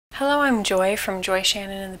Hello, I'm Joy from Joy,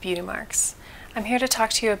 Shannon and the Beauty Marks. I'm here to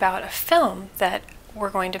talk to you about a film that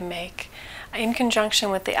we're going to make in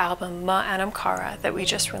conjunction with the album Anam Cara that we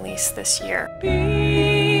just released this year. Beyond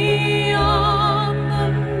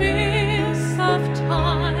the mist of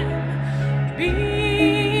time,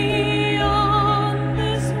 beyond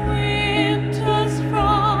this winter's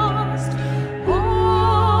frost,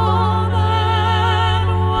 all that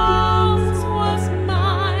once was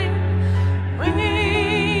mine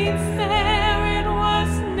waits there, it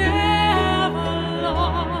was never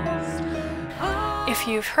lost. If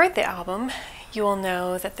you've heard the album, you will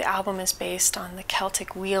know that the album is based on the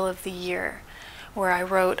Celtic Wheel of the Year, where I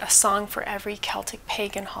wrote a song for every Celtic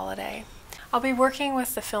pagan holiday. I'll be working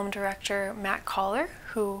with the film director Matt Kollar,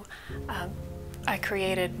 who I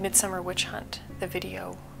created Midsummer Witch Hunt, the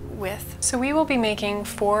video, with. So we will be making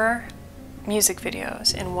 4 music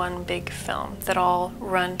videos in one big film that all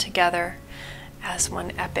run together as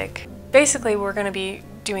one epic. Basically, we're going to be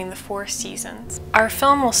doing the 4 seasons. Our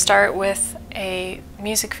film will start with a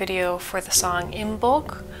music video for the song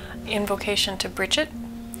Imbolc, Invocation to Bridget.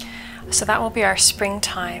 So that will be our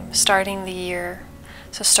springtime, starting the year.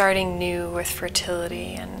 So starting new with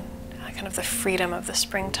fertility and kind of the freedom of the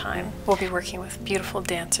springtime. We'll be working with beautiful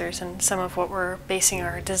dancers, and some of what we're basing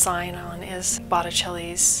our design on is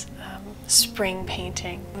Botticelli's spring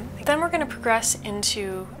painting. Then we're going to progress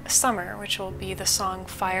into summer, which will be the song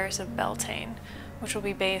Fires of Beltane, which will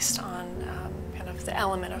be based on kind of the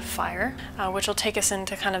element of fire, which will take us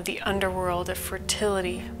into kind of the underworld of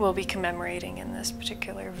fertility we'll be commemorating in this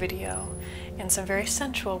particular video in some very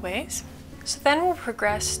sensual ways. So then we'll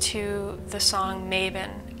progress to the song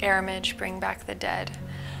Mabon, Aramage, Bring Back the Dead.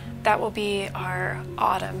 That will be our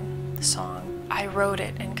autumn song. I wrote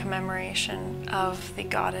it in commemoration of the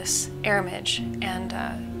goddess Aramage, and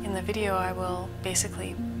in the video I will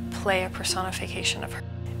basically play a personification of her.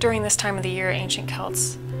 During this time of the year, ancient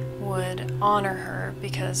Celts would honor her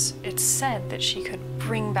because it's said that she could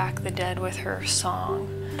bring back the dead with her song.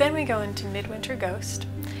 Then we go into Midwinter Ghost,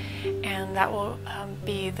 and that will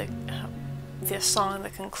be the song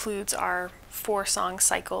that concludes our 4-song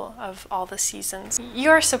cycle of all the seasons.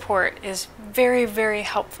 Your support is very, very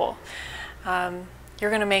helpful. You're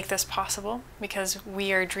going to make this possible because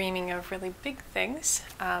we are dreaming of really big things,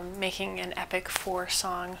 making an epic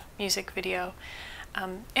 4-song music video.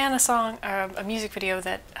 And a music video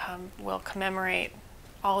that will commemorate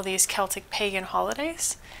all these Celtic pagan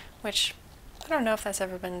holidays, which I don't know if that's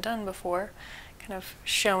ever been done before, kind of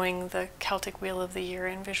showing the Celtic Wheel of the Year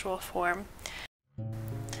in visual form.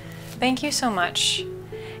 Thank you so much,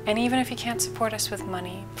 and even if you can't support us with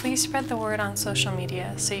money, please spread the word on social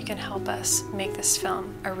media so you can help us make this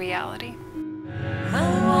film a reality. I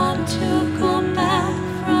want to